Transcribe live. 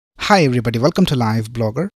Hi everybody, welcome to Live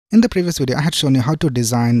Blogger. In the previous video, I had shown you how to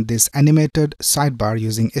design this animated sidebar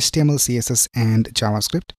using HTML, CSS and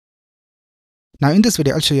JavaScript. Now in this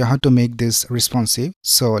video, I'll show you how to make this responsive.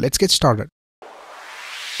 So let's get started.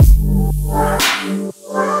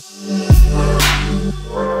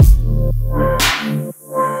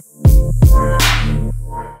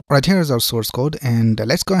 Right, here is our source code and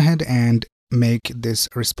let's go ahead and make this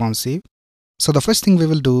responsive. So the first thing we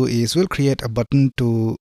will do is we'll create a button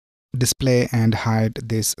to display and hide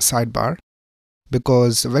this sidebar,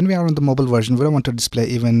 because when we are on the mobile version we don't want to display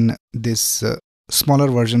even this smaller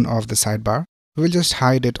version of the sidebar. We will just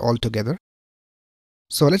hide it altogether.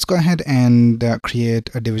 So let's go ahead and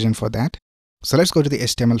create a division for that. So let's go to the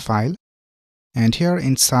HTML file, and here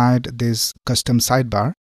inside this custom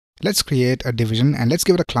sidebar, let's create a division and let's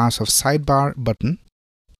give it a class of sidebar button.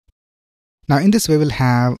 Now in this we will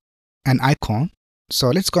have an icon. So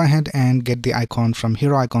let's go ahead and get the icon from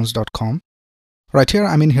heroicons.com. Right here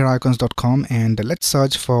I'm in heroicons.com and let's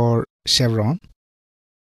search for chevron.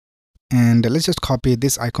 And let's just copy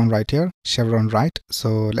this icon right here, chevron right.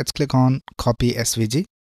 So let's click on copy SVG.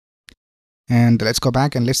 And let's go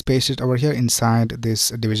back and let's paste it over here inside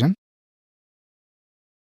this division.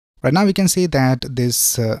 Right now we can see that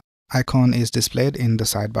this icon is displayed in the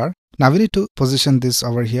sidebar. Now we need to position this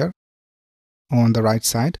over here on the right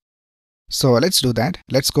side. So let's do that.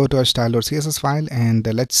 Let's go to our style.css file and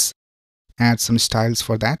let's add some styles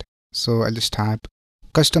for that. So I'll just type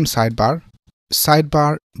custom sidebar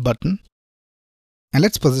button, and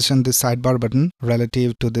let's position this sidebar button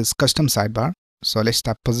relative to this custom sidebar. So let's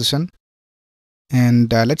tap position and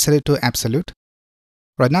let's set it to absolute.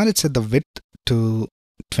 Right now let's set the width to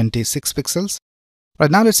 26 pixels.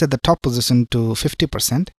 Right now let's set the top position to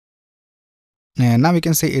 50%, and now we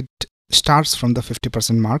can see it starts from the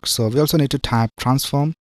 50% mark. So we also need to type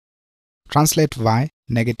translate y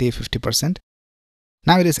negative 50%.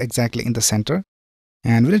 Now it is exactly in the center,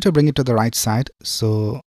 and we need to bring it to the right side.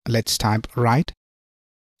 So let's type right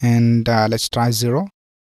and let's try 0,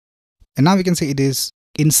 and now we can see it is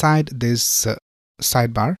inside this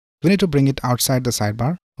sidebar. We need to bring it outside the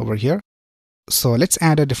sidebar over here. So let's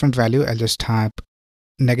add a different value. I'll just type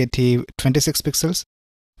negative 26 pixels,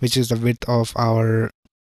 which is the width of our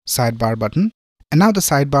sidebar button. And now the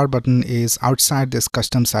sidebar button is outside this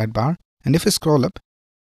custom sidebar, and if we scroll up,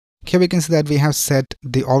 here we can see that we have set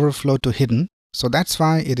the overflow to hidden. So that's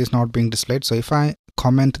why it is not being displayed. So if I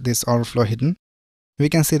comment this overflow hidden, we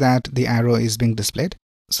can see that the arrow is being displayed.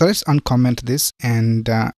 So let's uncomment this and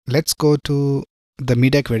let's go to the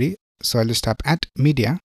media query. So I'll just tap at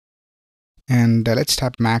media and let's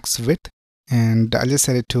tap max width, and I'll just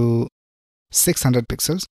set it to 600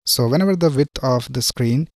 pixels. So whenever the width of the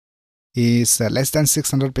screen is less than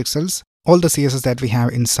 600 pixels, all the CSS that we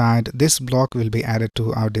have inside this block will be added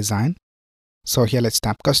to our design. So here let's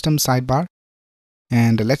tap custom sidebar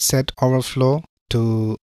and let's set overflow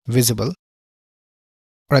to visible.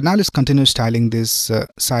 Right now let's continue styling this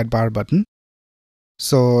sidebar button.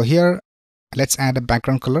 So here let's add a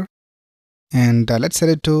background color and let's set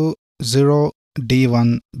it to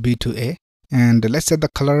 0D1B2A. And let's set the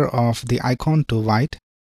color of the icon to white.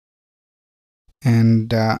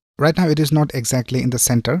 And right now it is not exactly in the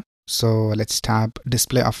center. So let's tap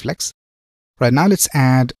display of flex. Right now let's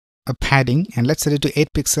add a padding and let's set it to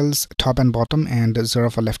 8 pixels top and bottom and 0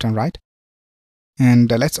 for left and right.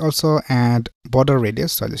 And let's also add border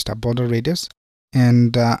radius. So I'll just tap border radius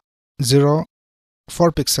and 0,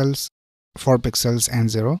 4 pixels and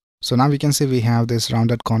 0. So now we can see we have this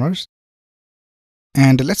rounded corners.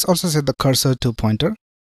 And let's also set the cursor to pointer.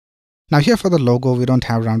 Now here for the logo, we don't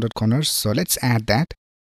have rounded corners, so let's add that.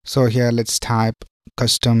 So here let's type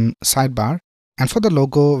custom sidebar, and for the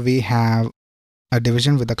logo we have a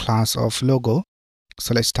division with the class of logo.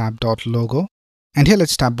 So let's type dot logo, and here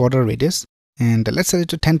let's type border radius and let's set it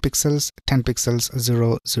to 10 pixels,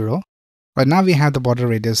 0, 0. Right now we have the border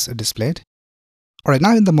radius displayed. Alright,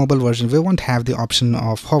 now in the mobile version we won't have the option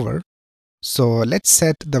of hover. So let's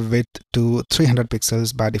set the width to 300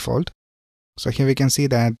 pixels by default. So here we can see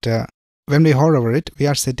that when we hover over it, we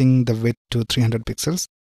are setting the width to 300 pixels.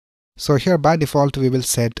 So here by default, we will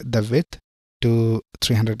set the width to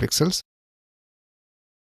 300 pixels.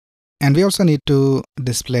 And we also need to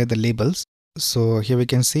display the labels. So here we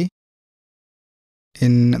can see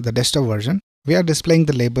in the desktop version, we are displaying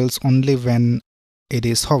the labels only when it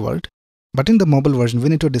is hovered. But in the mobile version, we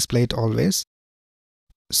need to display it always.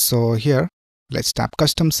 So here, let's tap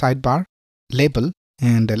custom sidebar label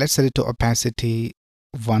and let's set it to opacity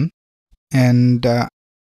 1. And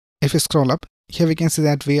if we scroll up, here we can see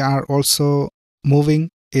that we are also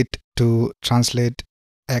moving it to translate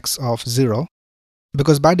x of 0.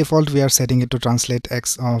 because by default we are setting it to translate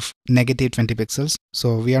x of negative 20 pixels.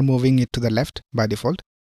 So we are moving it to the left by default.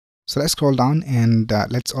 So let's scroll down and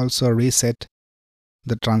let's also reset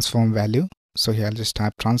the transform value. So here I'll just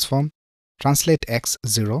type transform, translate x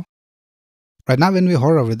 0. Right now when we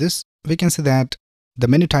hover over this, we can see that the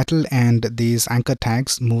menu title and these anchor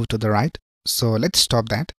tags move to the right. So let's stop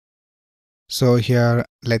that. So here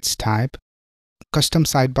let's type custom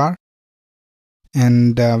sidebar,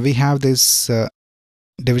 and we have this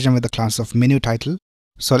division with the class of menu title.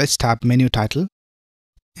 So let's tap menu title,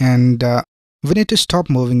 and we need to stop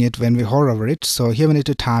moving it when we hover over it. So here we need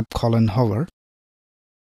to tap :hover,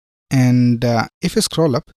 and if you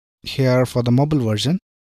scroll up here for the mobile version,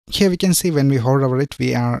 here we can see when we hover over it,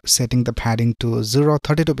 we are setting the padding to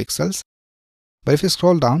 0.32 pixels. But if you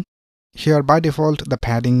scroll down, here by default the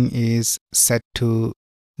padding is set to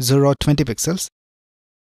 0.20 pixels.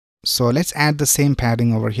 So let's add the same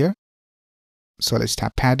padding over here. So let's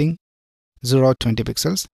tap padding 0.20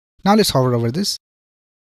 pixels. Now let's hover over this,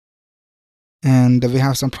 and we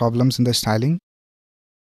have some problems in the styling,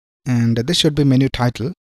 and this should be menu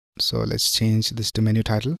title. So let's change this to menu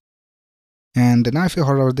title. And now if you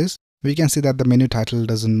hover over this, we can see that the menu title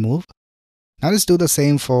doesn't move. Now let's do the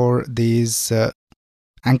same for these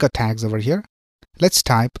anchor tags over here. Let's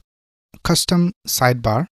type custom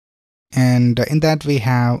sidebar, and in that we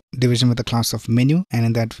have division with the class of menu, and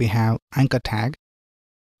in that we have anchor tag.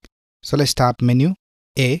 So let's tap menu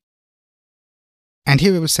A, and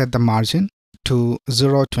here we will set the margin to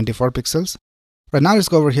 0.24 pixels. Right now let's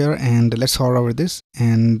go over here and let's hover over this,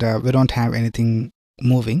 and we don't have anything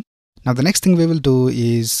moving. Now the next thing we will do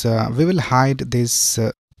is we will hide this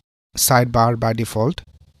sidebar by default.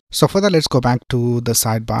 So for that, let's go back to the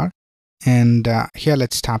sidebar, and here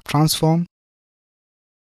let's tap transform,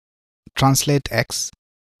 translate x,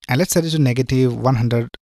 and let's set it to negative 100%.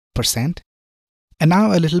 And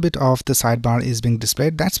now a little bit of the sidebar is being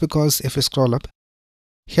displayed. That's because if we scroll up,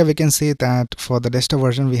 here we can see that for the desktop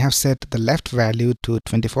version we have set the left value to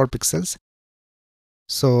 24 pixels.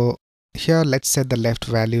 So here let's set the left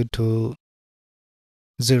value to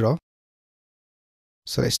 0.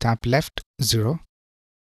 So let's tap left 0.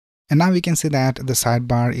 And now we can see that the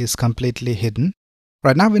sidebar is completely hidden.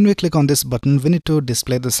 Right now when we click on this button, we need to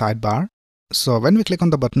display the sidebar. So when we click on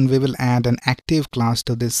the button, we will add an active class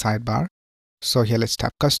to this sidebar. So here let's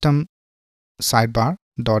tap custom sidebar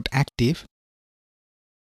dot active.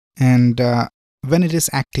 And when it is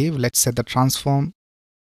active, let's set the transform,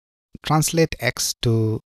 translate x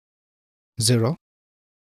to 0.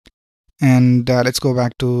 And let's go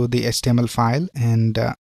back to the HTML file, and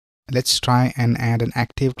let's try and add an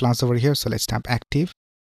active class over here. So let's tap active.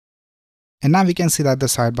 And now we can see that the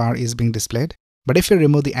sidebar is being displayed. But if we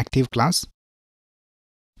remove the active class,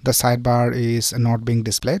 the sidebar is not being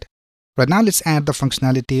displayed. Right now let's add the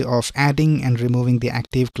functionality of adding and removing the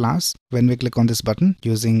active class when we click on this button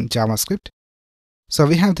using JavaScript. So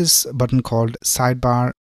we have this button called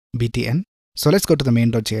sidebar btn. So let's go to the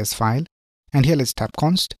main.js file, and here let's tap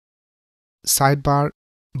const sidebar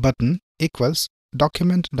button equals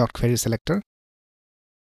document.querySelector,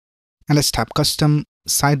 and let's tap custom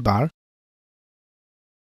sidebar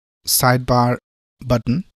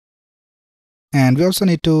button. And we also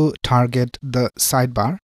need to target the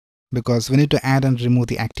sidebar because we need to add and remove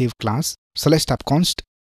the active class. So let's tap const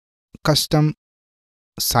custom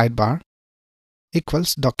sidebar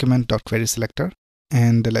equals document.querySelector,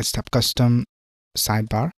 and let's tap custom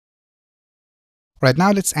sidebar. Right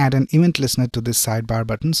now let's add an event listener to this sidebar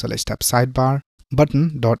button. So let's tap sidebar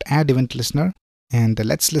button.add event listener, and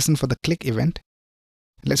let's listen for the click event.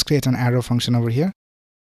 Let's create an arrow function over here.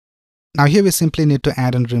 Now here we simply need to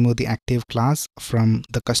add and remove the active class from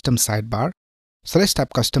the custom sidebar. So let's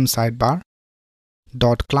tap custom sidebar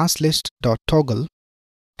dot class list dot toggle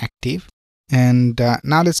active, and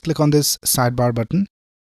now let's click on this sidebar button,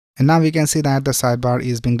 and now we can see that the sidebar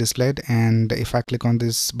is being displayed. And if I click on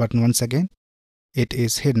this button once again, it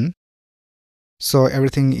is hidden. So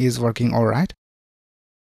everything is working all right.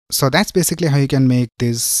 So that's basically how you can make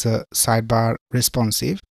this sidebar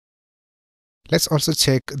responsive. Let's also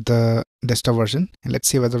check the desktop version, and let's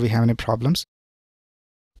see whether we have any problems.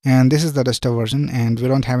 And this is the desktop version, and we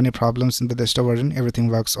don't have any problems in the desktop version. Everything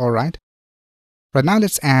works all right. Right now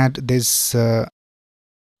let's add this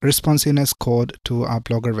responsiveness code to our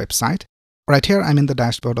Blogger website. Right here I'm in the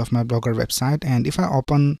dashboard of my Blogger website, and if I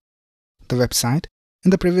open the website,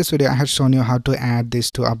 in the previous video I had shown you how to add this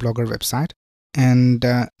to our Blogger website. And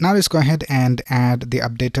now let's go ahead and add the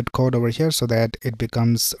updated code over here so that it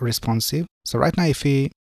becomes responsive. So right now if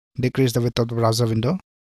we decrease the width of the browser window,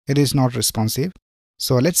 it is not responsive.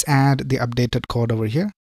 So let's add the updated code over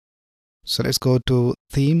here. So let's go to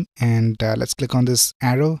theme and let's click on this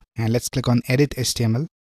arrow and let's click on edit HTML.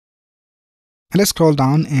 And let's scroll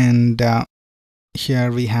down and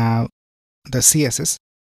here we have the CSS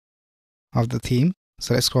of the theme.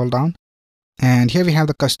 So let's scroll down and here we have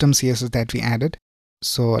the custom CSS that we added.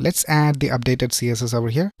 So let's add the updated CSS over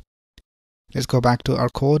here. Let's go back to our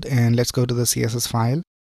code and let's go to the CSS file.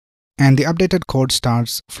 And the updated code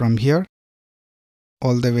starts from here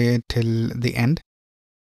all the way till the end.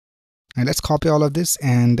 And let's copy all of this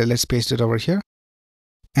and let's paste it over here.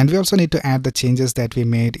 And we also need to add the changes that we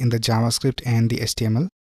made in the JavaScript and the HTML.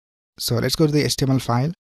 So let's go to the HTML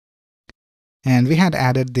file. And we had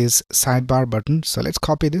added this sidebar button. So let's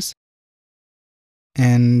copy this.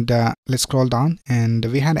 And let's scroll down. And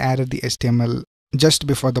we had added the HTML just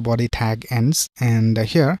before the body tag ends. And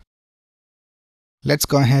here, let's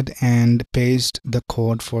go ahead and paste the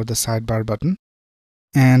code for the sidebar button.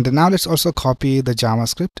 And now let's also copy the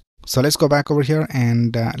JavaScript. So let's go back over here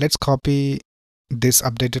and let's copy this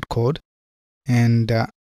updated code and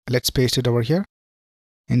let's paste it over here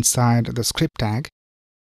inside the script tag.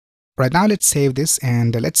 Right now, let's save this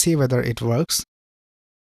and let's see whether it works.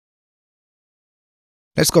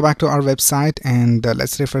 Let's go back to our website and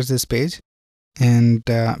let's refresh this page. And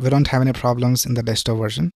we don't have any problems in the desktop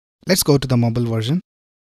version. Let's go to the mobile version.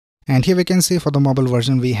 And here we can see for the mobile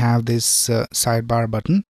version, we have this sidebar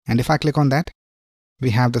button. And if I click on that,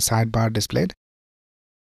 we have the sidebar displayed.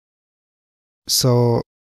 So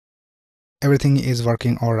everything is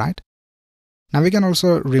working all right. Now we can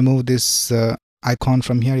also remove this icon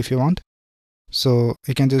from here if you want. So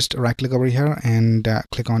you can just right click over here and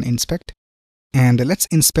click on inspect. And let's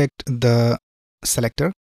inspect the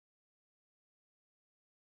selector.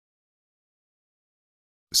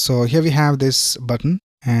 So here we have this button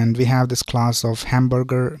and we have this class of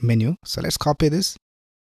hamburger menu. So let's copy this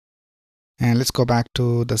and let's go back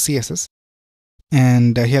to the CSS.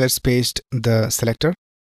 And here let's paste the selector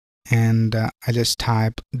and I just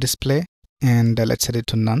type display and let's set it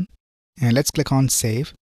to none and let's click on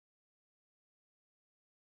save.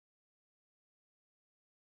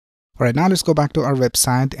 Alright, now let's go back to our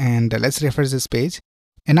website and let's refresh this page.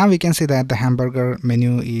 And now we can see that the hamburger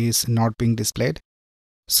menu is not being displayed.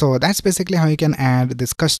 So that's basically how you can add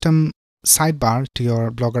this custom sidebar to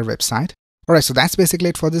your Blogger website. Alright, so that's basically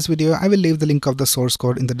it for this video. I will leave the link of the source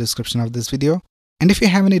code in the description of this video. And if you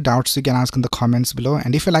have any doubts, you can ask in the comments below.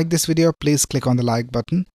 And if you like this video, please click on the like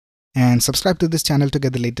button and subscribe to this channel to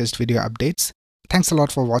get the latest video updates. Thanks a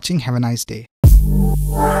lot for watching. Have a nice day.